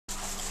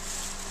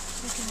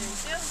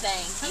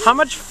Thank you. How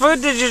much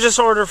food did you just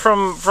order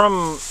from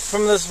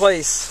this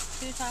place?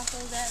 2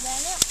 tacos, that.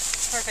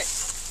 Perfect.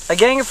 A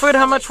gang of food,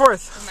 how much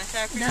worth?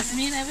 Doesn't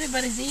mean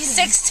everybody's eating.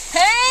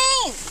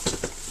 16!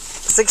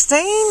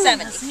 16?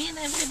 70. Doesn't mean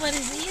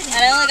everybody's eating.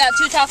 And I only got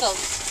 2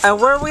 tacos. And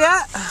where are we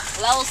at?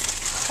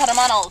 Los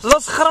Hermanos.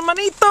 Los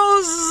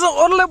Hermanitos.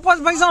 Orle pues,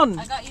 paisón.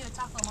 I got you a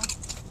taco, Mom.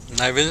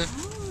 Night vision?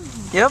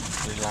 Yep.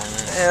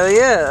 Hell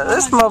yeah.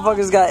 This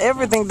motherfucker's got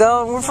everything,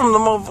 dog. We're from the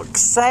motherfucking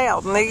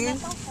south, nigga.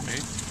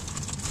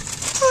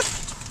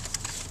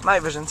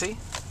 Night vision, see?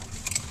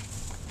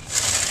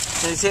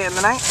 Can you see it in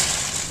the night?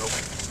 Nope.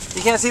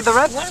 You can't see the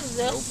red? What is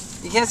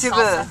this? You can't see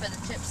Salt, the... pepper,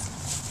 and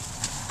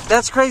chips.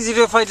 That's crazy,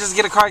 dude, if I just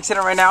get a car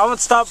accident right now. I would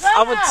stop.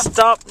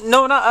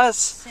 No, not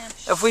us.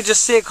 If we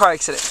just see a car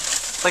accident.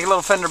 Like a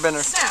little fender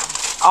bender.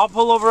 I'll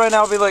pull over right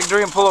now. I'll be like,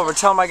 Durian, pull over.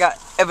 Tell him I got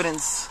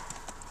evidence.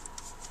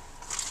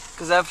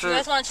 Because after You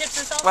guys want chips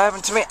or something? what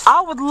happened to me,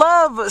 I would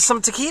love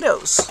some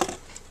taquitos.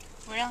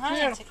 We don't have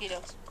any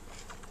taquitos.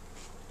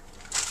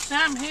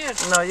 Sam, here.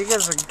 No, you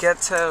guys are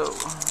ghetto.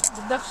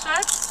 The duck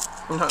stripes?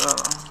 No.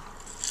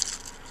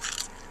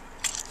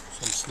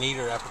 Some snee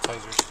or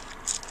appetizers.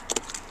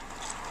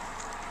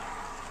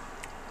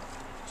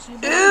 Ew,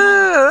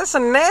 that's a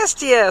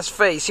nasty ass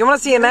face. You want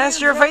to see a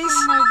nastier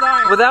face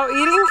without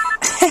eating?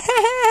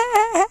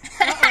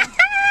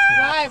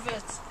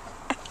 Private.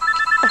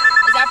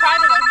 Is that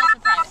private or is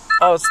it private?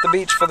 Oh, it's the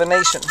beach for the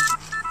nation.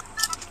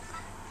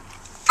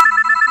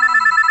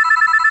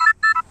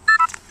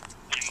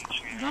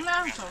 Don't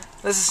answer.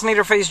 This is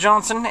Sneederface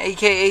Johnson,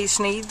 aka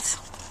Sneeds.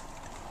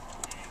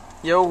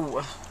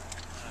 Yo.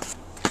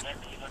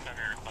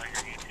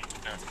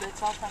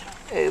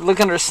 Hey, look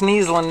under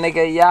Sneezeland,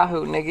 nigga.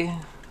 Yahoo,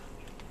 nigga.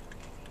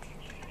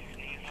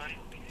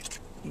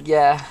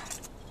 Yeah.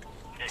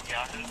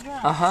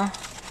 Uh-huh.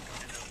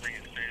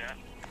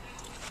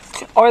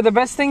 Or the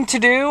best thing to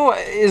do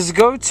is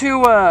go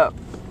to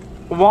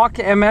Walk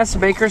MS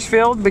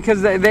Bakersfield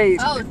because they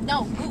Oh,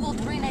 no. Google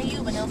Green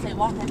AU, but they'll say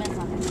Walk MS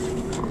on it.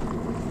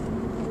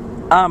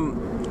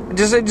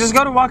 just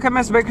go to Walk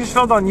MS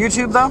Bakersfield on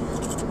YouTube though,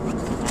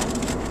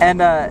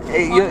 and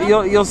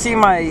you'll see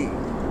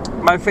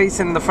my face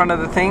in the front of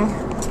the thing.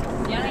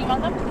 Yeah, you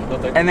want them?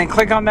 And then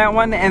click on that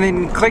one, and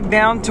then click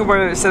down to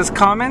where it says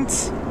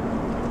comments,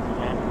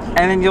 and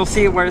then you'll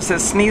see where it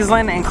says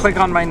Sneezeland, and click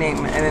on my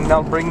name, and then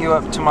they'll bring you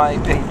up to my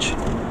page.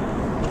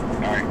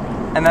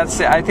 And that's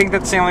it. I think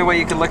that's the only way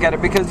you can look at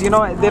it, because you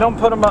know they don't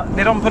put them up,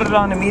 they don't put it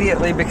on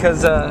immediately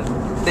because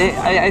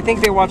I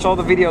think they watch all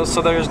the videos,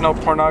 so there's no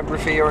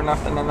pornography or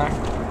nothing in there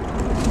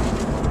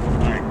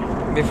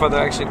before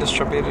they're actually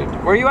distributed.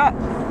 Where are you at?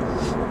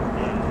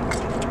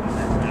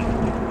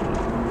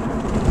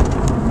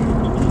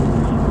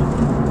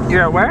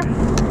 You're at where?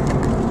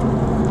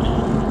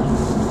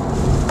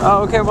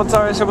 Oh, okay. Well,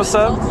 sorry. So what's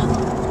up?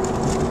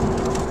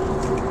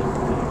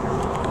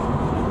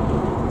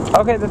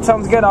 Okay, that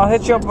sounds good. I'll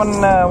hit you up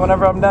when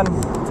whenever I'm done.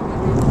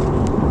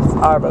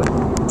 All right, brother.